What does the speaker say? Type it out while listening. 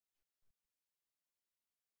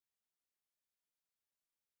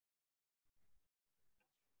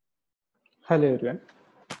Hello everyone,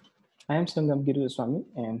 I am Sangam Goswami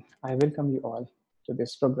and I welcome you all to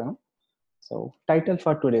this program. So, title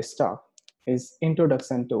for today's talk is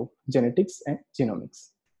Introduction to Genetics and Genomics.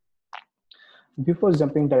 Before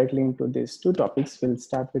jumping directly into these two topics, we'll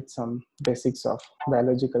start with some basics of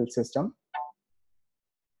biological system.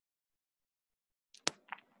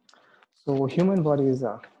 So, human body is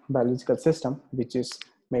a biological system which is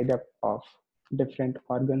made up of different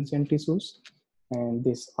organs and tissues, and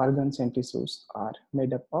these organs and tissues are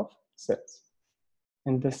made up of cells.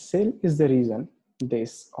 And the cell is the reason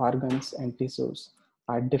these organs and tissues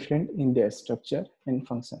are different in their structure and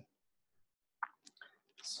function.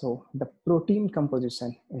 So the protein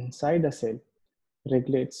composition inside a cell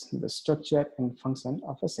regulates the structure and function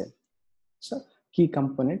of a cell. So key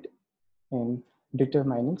component in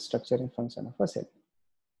determining structure and function of a cell.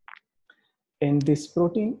 And this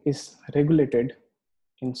protein is regulated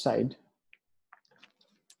inside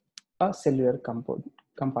a cellular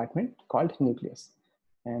compartment called nucleus.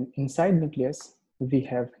 And inside nucleus, we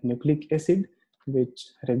have nucleic acid, which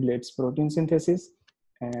regulates protein synthesis.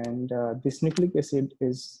 And this nucleic acid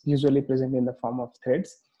is usually present in the form of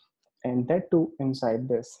threads. And that too, inside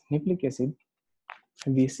this nucleic acid,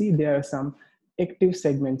 we see there are some active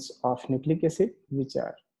segments of nucleic acid, which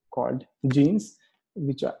are called genes,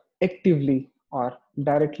 which are actively or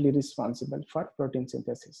directly responsible for protein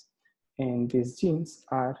synthesis. And these genes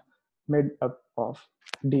are made up of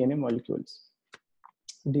DNA molecules.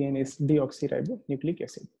 DNA is deoxyribonucleic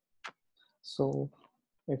acid. So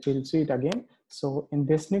if we'll see it again, so in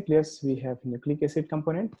this nucleus, we have nucleic acid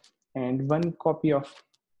component, and one copy of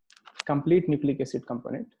complete nucleic acid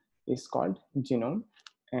component is called genome.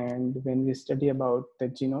 And when we study about the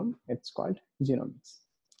genome, it's called genomics.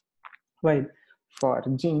 While for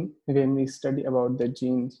gene, when we study about the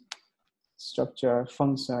genes structure,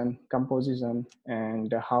 function, composition,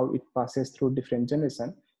 and how it passes through different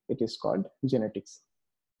generations, it is called genetics.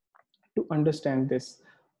 To understand this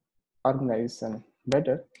organization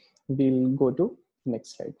better, we'll go to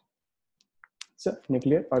next slide. So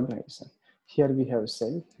nuclear organization. Here we have a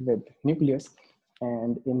cell with nucleus,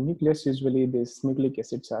 and in nucleus usually these nucleic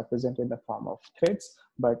acids are present in the form of threads,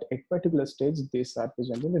 but at particular stage these are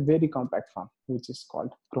present in a very compact form, which is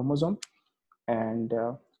called chromosome. And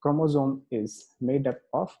chromosome is made up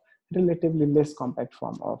of relatively less compact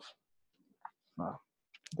form of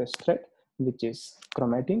this thread, which is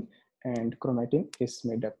chromatin, and chromatin is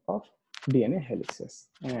made up of DNA helices.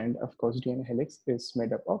 And of course, DNA helix is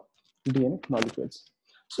made up of DNA molecules.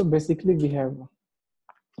 So basically we have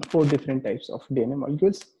 4 different types of DNA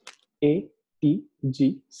molecules: A, T,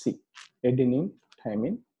 G, C: adenine,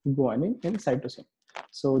 thymine, guanine, and cytosine.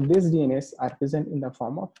 So these DNAs are present in the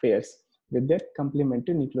form of pairs with their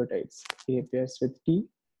complementary nucleotides. A pairs with T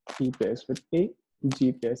pairs with A,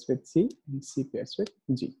 G pairs with C, and C pairs with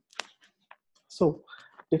G. So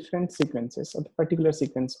different sequences or the particular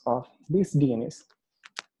sequence of these DNAs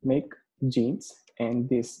make genes, and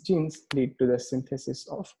these genes lead to the synthesis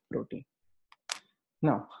of protein.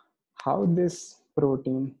 Now, how this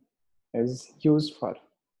protein is used for,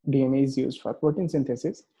 DNA is used for protein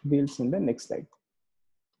synthesis, we'll see in the next slide.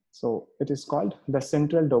 So it is called the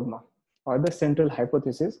central dogma or the central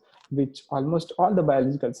hypothesis, which almost all the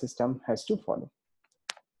biological system has to follow,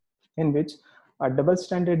 in which a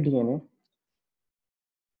double-stranded DNA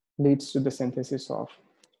leads to the synthesis of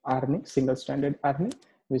RNA, single-stranded RNA,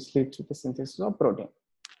 which leads to the synthesis of protein.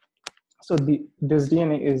 So this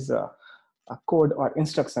DNA is a code or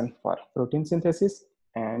instruction for protein synthesis,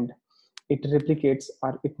 and it replicates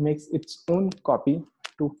or it makes its own copy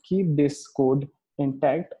to keep this code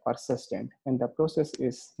intact or sustained, and the process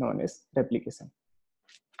is known as replication.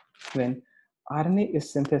 When RNA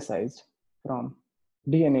is synthesized from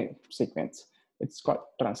DNA sequence, it's called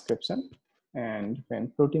transcription, and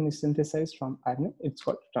when protein is synthesized from RNA, it's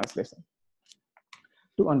called translation.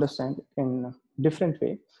 To understand in a different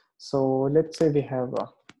way, so let's say we have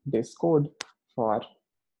this code for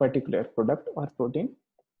particular product or protein.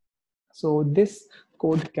 So this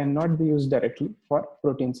code cannot be used directly for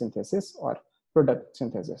protein synthesis or product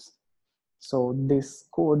synthesis. So this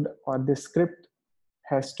code or this script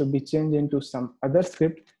has to be changed into some other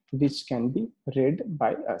script which can be read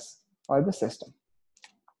by us or the system.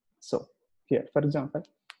 So here, for example,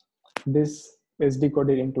 this is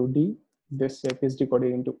decoded into D, this shape is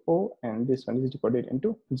decoded into O, and this one is decoded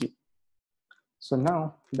into G. So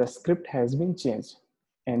now the script has been changed,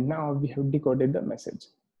 and now we have decoded the message,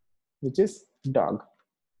 which is dog.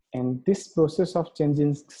 And this process of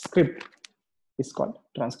changing script is called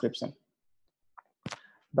transcription.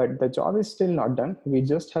 But the job is still not done. We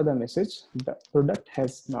just have the message. The product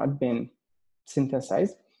has not been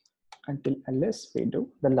synthesized. until unless we do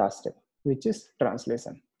the last step, which is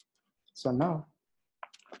translation. So now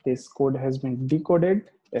this code has been decoded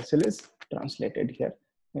as well as translated here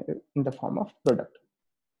in the form of product.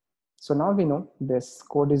 So now we know this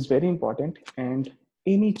code is very important, and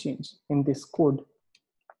any change in this code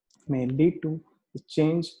may lead to a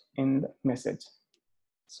change in the message.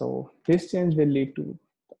 So this change will lead to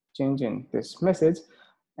change in this message,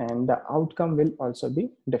 and the outcome will also be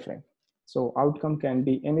different. So outcome can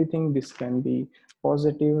be anything. This can be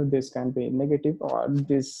positive, this can be negative, or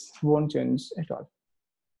this won't change at all.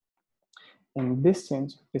 And this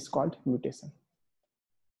change is called mutation.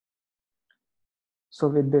 So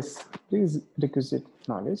with this prerequisite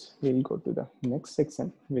knowledge, we'll go to the next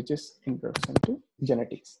section, which is introduction to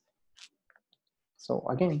genetics. So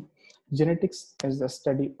again, genetics is the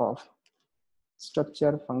study of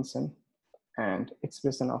structure, function, and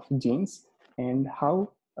expression of genes and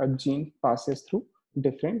how a gene passes through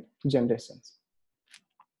different generations.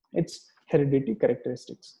 Its heredity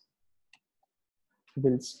characteristics.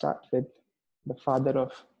 We'll start with the father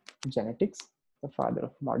of genetics, the father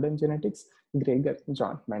of modern genetics, Gregor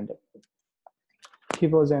John Mendel. He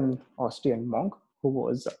was an Austrian monk who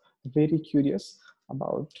was very curious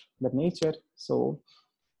about the nature. So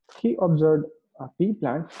he observed a pea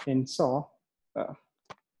plant and saw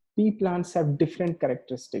pea plants have different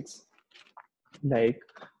characteristics. Like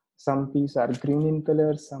some peas are green in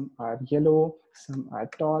color, some are yellow, some are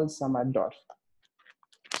tall, some are dwarf.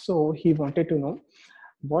 So he wanted to know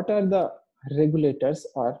what are the regulators,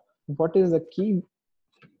 or what is the key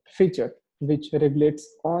feature which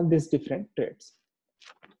regulates all these different traits.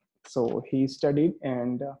 So he studied,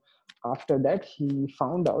 and after that he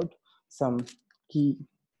found out some key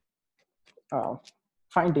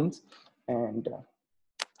findings, and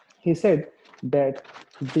he said that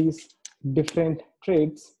these different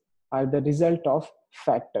traits are the result of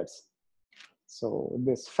factors. So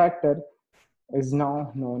this factor is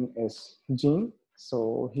now known as gene.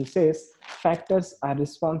 So he says factors are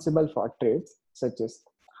responsible for traits such as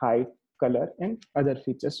height, color, and other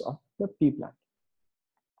features of the pea plant.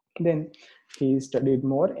 Then he studied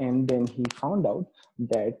more, and then he found out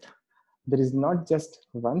that there is not just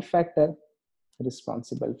one factor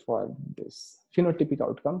responsible for this phenotypic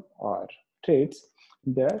outcome or traits.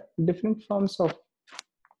 There are different forms of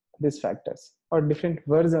these factors, or different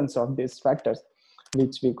versions of these factors,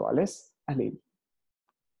 which we call as allele.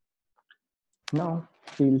 Now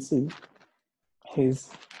we'll see his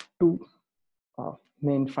two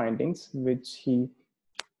main findings, which he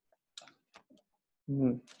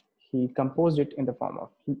composed it in the form of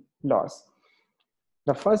laws.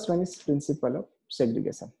 The first one is principle of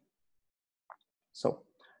segregation. So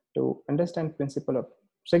to understand principle of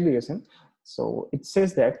segregation, so it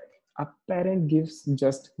says that a parent gives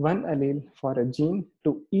just one allele for a gene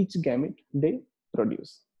to each gamete they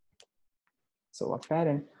produce. So a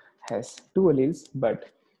parent has two alleles, but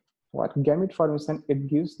for gamete formation, it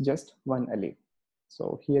gives just one allele.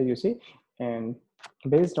 So here you see, and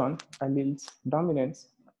based on alleles dominance,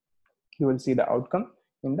 you will see the outcome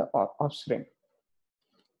in the offspring.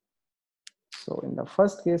 So in the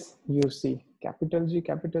first case, you see capital G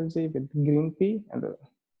with green P, and the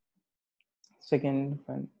second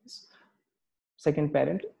one is second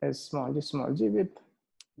parent is small g with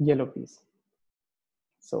yellow P's.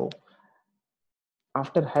 So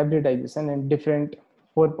after hybridization and different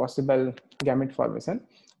four possible gamete formation,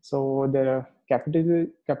 so there are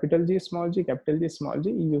capital G, small g,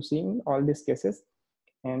 you see in all these cases,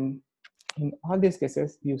 and in all these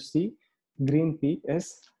cases you see green P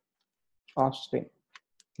as offspring,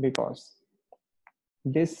 because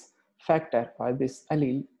this factor or this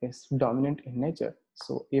allele is dominant in nature.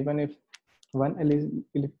 So even if one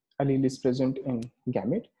allele is present in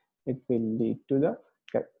gamete, it will lead to the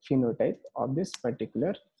phenotype of this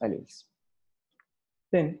particular alleles.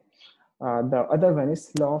 Then the other one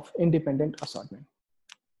is law of independent assortment.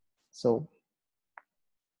 So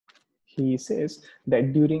he says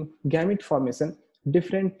that during gamete formation,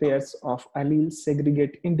 different pairs of alleles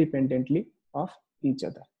segregate independently of each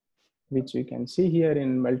other, which we can see here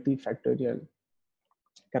in multifactorial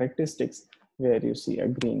characteristics, where you see a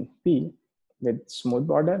green P with smooth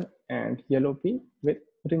border and yellow P with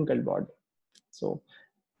wrinkled border. So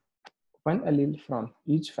one allele from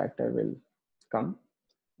each factor will come,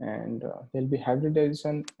 and there'll be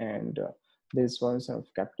hybridization, and this was of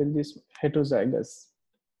capital G heterozygous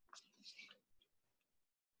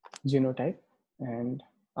genotype, and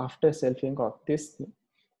after selfing of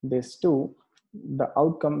this two, the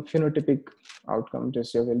outcome phenotypic outcome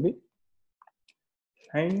ratio will be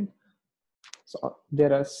 9. So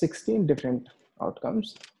there are 16 different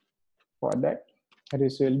outcomes. For that,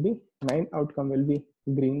 ratio will be 9 outcome will be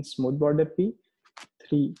green smooth border P,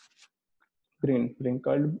 3 green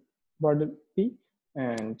wrinkled border P,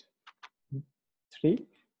 and 3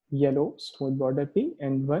 yellow smooth border P,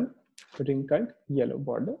 and 1 wrinkled yellow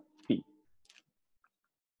border P.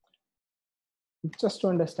 Just to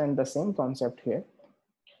understand the same concept here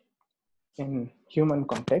in human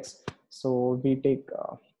context, so we take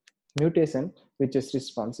mutation which is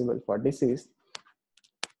responsible for disease.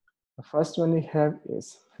 The first one we have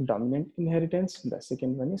is dominant inheritance. The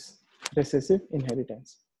second one is recessive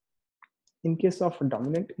inheritance. In case of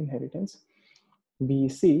dominant inheritance, we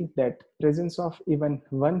see that presence of even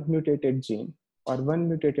one mutated gene or one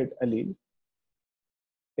mutated allele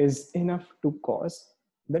is enough to cause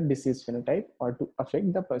the disease phenotype or to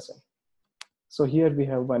affect the person. So here we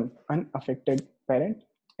have one unaffected parent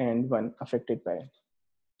and one affected parent.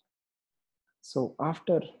 So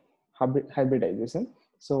after hybridization,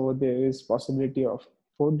 so there is possibility of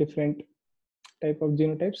 4 different type of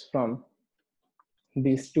genotypes from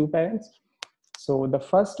these 2 parents. So the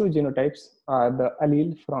first 2 genotypes are the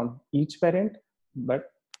allele from each parent,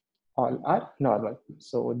 but all are normal.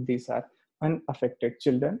 So these are unaffected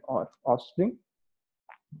children or offspring.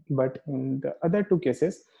 But in the other 2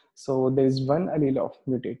 cases, so there is one allele of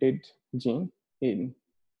mutated gene in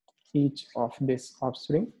each of this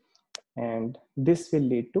offspring, and this will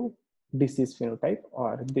lead to disease phenotype,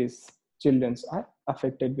 or these children are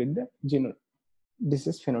affected with the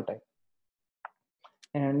disease phenotype.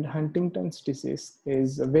 And Huntington's disease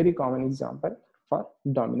is a very common example for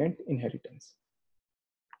dominant inheritance.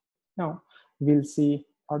 Now we'll see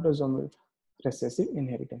autosomal recessive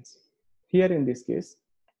inheritance. Here in this case,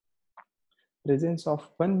 presence of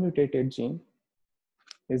one mutated gene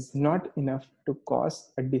is not enough to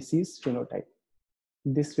cause a disease phenotype.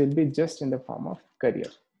 This will be just in the form of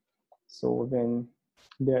carrier. So when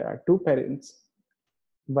there are 2 parents,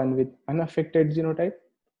 one with unaffected genotype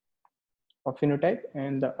or phenotype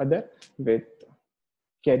and the other with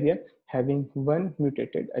carrier having one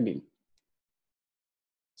mutated allele.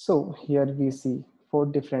 So here we see 4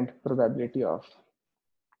 different probability of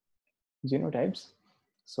genotypes.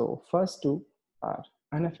 So first 2 are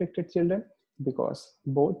unaffected children because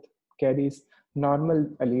both carries normal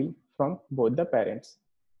allele from both the parents.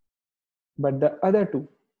 But the other 2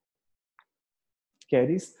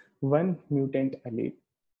 carries one mutant allele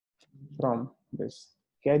from this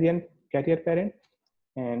carrier parent,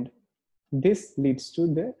 and this leads to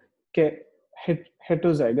the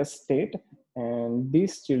heterozygous state, and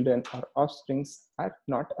these children or offsprings are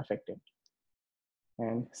not affected.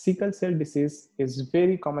 And sickle cell disease is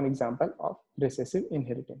very common example of recessive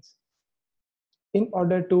inheritance. In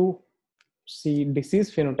order to see disease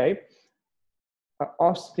phenotype, an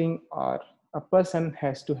offspring or a person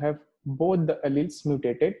has to have both the alleles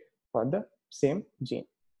mutated for the same gene.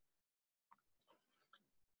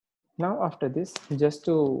 Now after this, just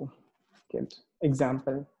to get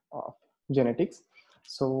example of genetics.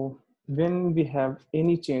 So when we have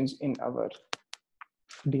any change in our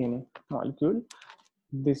DNA molecule,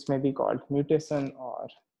 this may be called mutation or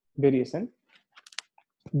variation.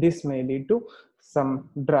 This may lead to some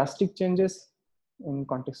drastic changes in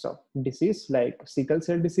context of disease like sickle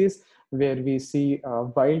cell disease, where we see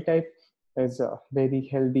wild type as a very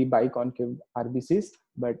healthy biconcave RBCs,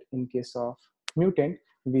 but in case of mutant,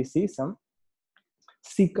 we see some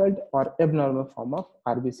sickled or abnormal form of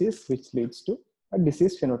RBCs, which leads to a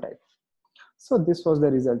disease phenotype. So this was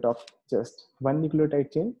the result of just one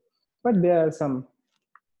nucleotide change, but there are some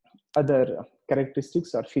other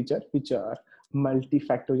characteristics or feature which are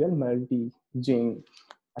multifactorial, multi-gene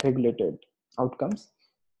regulated outcomes,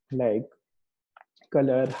 like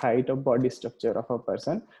color, height, or body structure of a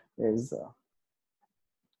person is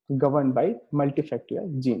governed by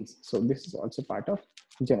multifactorial genes. So this is also part of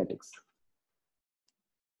genetics.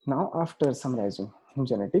 Now, after summarizing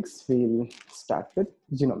genetics, we'll start with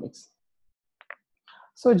genomics.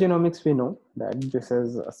 So genomics, we know that this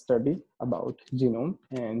is a study about genome,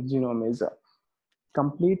 and genome is a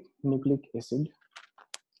complete nucleic acid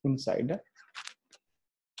inside a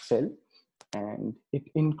cell, and it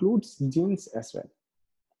includes genes as well.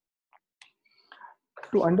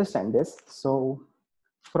 To understand this, so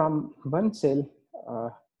from one cell,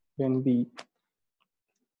 when we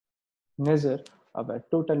measure our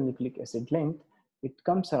total nucleic acid length, it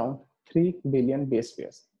comes around 3 billion base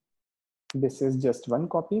pairs. This is just one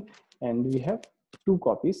copy, and we have 2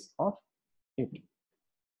 copies of it.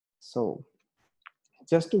 So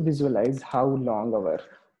just to visualize how long our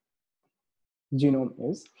genome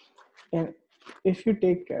is, and if you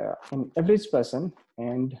take an average person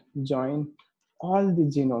and join all the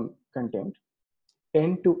genome content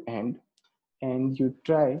end to end, and you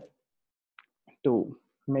try to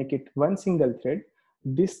make it one single thread,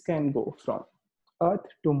 this can go from Earth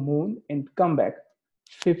to Moon and come back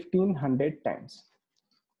 1500 times.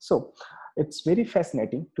 So it's very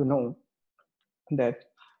fascinating to know that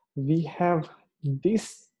we have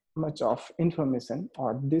this much of information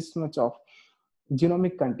or this much of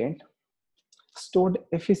genomic content stored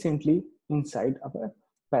efficiently inside our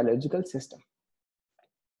biological system.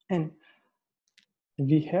 And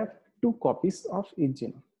we have 2 copies of each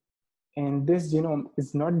genome. And this genome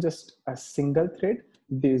is not just a single thread.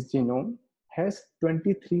 This genome has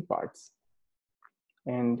 23 parts,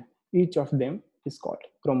 and each of them is called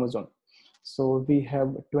chromosome. So we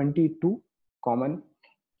have 22 common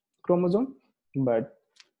chromosome, but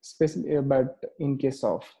in case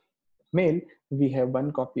of male, we have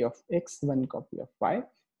 1 copy of X, 1 copy of Y.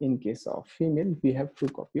 In case of female, we have 2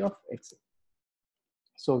 copies of X.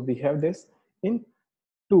 So we have this in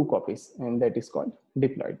 2 copies, and that is called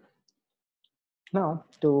diploid. Now,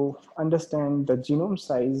 to understand the genome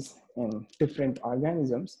size in different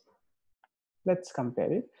organisms, let's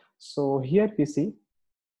compare it. So here we see,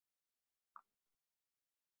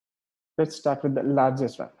 let's start with the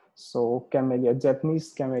largest one. So camellia,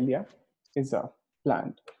 Japanese camellia is a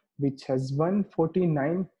plant which has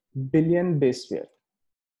 149 billion base pair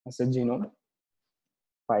as a genome,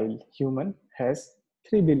 while human has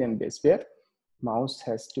 3 billion base pair, mouse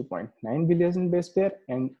has 2.9 billion base pair,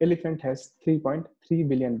 and elephant has 3.3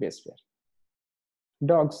 billion base pair.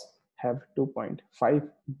 Dogs have 2.5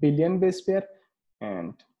 billion base pair,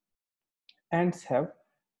 and ants have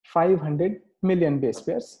 500 million base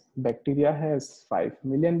pairs. Bacteria has 5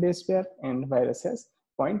 million base pair, and virus has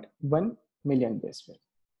 0.1 million base pair.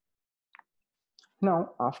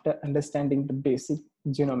 Now, after understanding the basic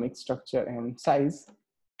genomic structure and size,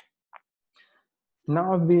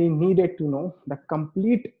 now we needed to know the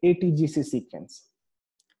complete ATGC sequence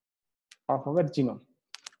of our genome.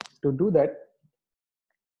 To do that,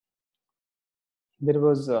 there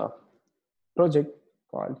was a project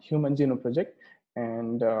called Human Genome Project,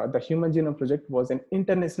 and the Human Genome Project was an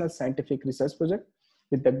international scientific research project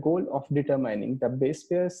with the goal of determining the base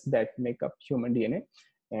pairs that make up human DNA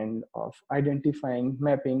and of identifying,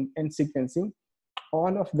 mapping, and sequencing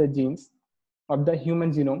all of the genes of the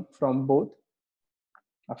human genome from both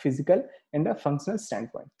a physical and a functional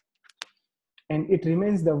standpoint. And it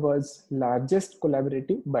remains the world's largest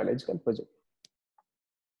collaborative biological project.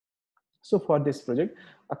 So for this project,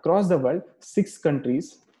 across the world, 6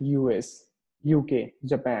 countries, US, UK,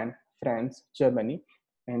 Japan, France, Germany,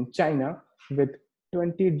 and China, with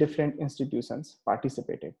 20 different institutions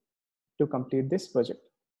participated to complete this project.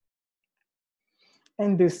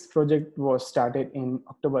 And this project was started in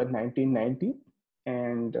October 1990,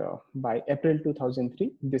 and by April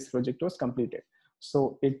 2003, this project was completed.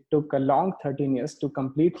 So it took a long 13 years to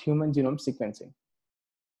complete human genome sequencing.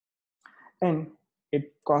 And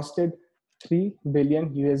it costed $3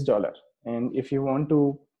 billion US. And if you want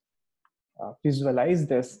to visualize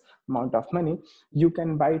this amount of money, you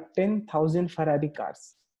can buy 10,000 Ferrari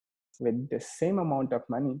cars with the same amount of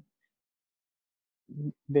money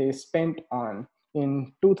they spent on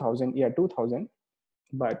in 2000,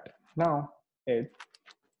 but now in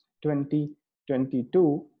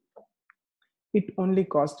 2022, it only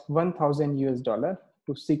cost 1,000 US dollar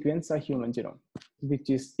to sequence a human genome, which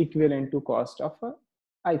is equivalent to cost of an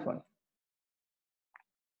iPhone.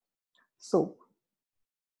 So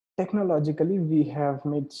technologically, we have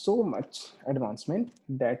made so much advancement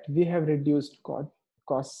that we have reduced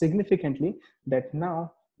cost significantly, that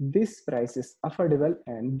now this price is affordable,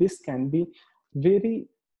 and this can be very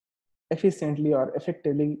efficiently or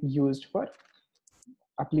effectively used for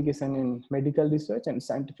application in medical research and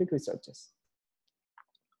scientific researches.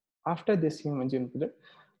 After this Human Genome Project,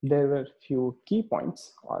 there were few key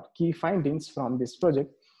points or key findings from this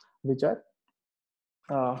project, which are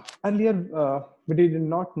earlier we did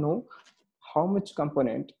not know how much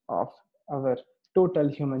component of our total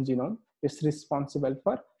human genome is responsible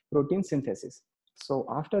for protein synthesis. So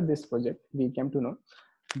after this project, we came to know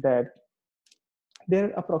that there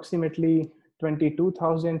are approximately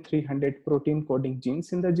 22,300 protein coding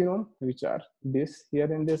genes in the genome, which are this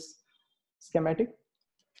here in this schematic.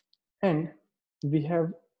 And we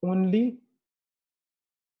have only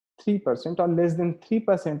 3% or less than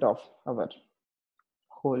 3% of our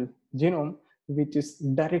whole genome which is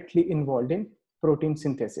directly involved in protein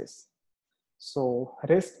synthesis. So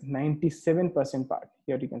rest 97% part,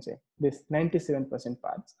 here you can say this 97%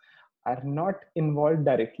 parts are not involved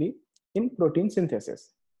directly in protein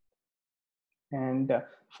synthesis. And the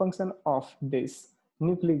function of these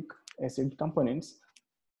nucleic acid components,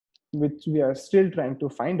 which we are still trying to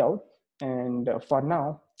find out, and for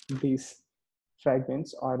now these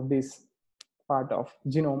fragments or this part of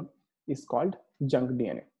genome is called junk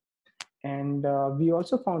DNA. And we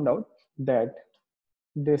also found out that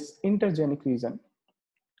this intergenic region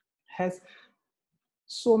has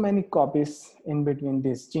so many copies in between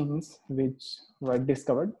these genes which were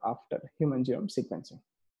discovered after human genome sequencing.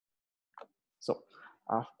 So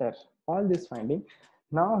after all this finding,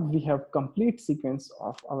 now we have complete sequence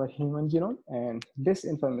of our human genome, and this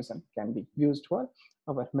information can be used for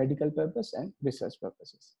our medical purpose and research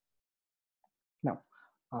purposes. Now,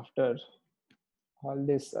 after all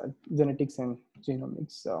this genetics and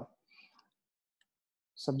genomics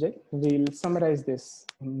subject, we'll summarize this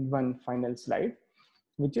in one final slide,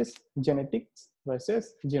 which is genetics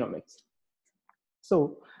versus genomics.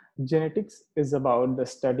 So genetics is about the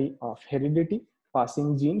study of heredity,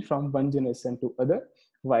 passing gene from one generation to other,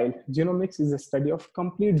 while genomics is a study of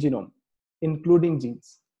complete genome, including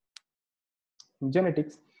genes. In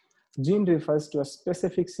genetics, gene refers to a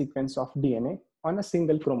specific sequence of DNA on a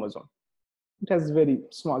single chromosome. It has very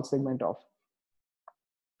small segment of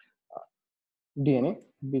DNA,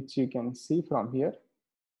 which you can see from here.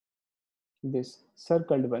 These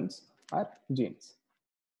circled ones are genes.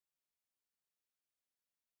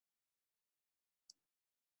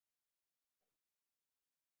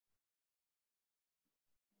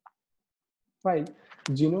 While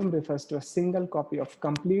genome refers to a single copy of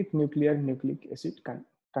complete nucleic acid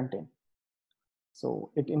content.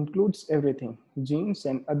 So it includes everything, genes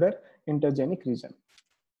and other intergenic region.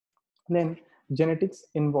 Then genetics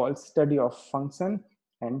involves study of function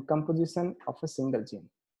and composition of a single gene.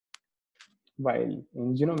 While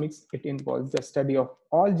in genomics, it involves the study of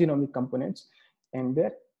all genomic components and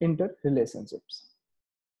their interrelationships.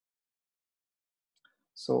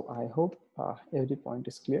 So I hope every point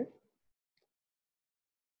is clear.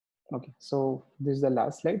 Okay, so this is the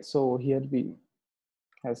last slide. So here we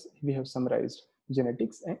have summarized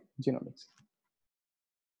genetics and genomics.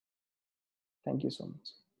 Thank you so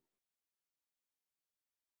much.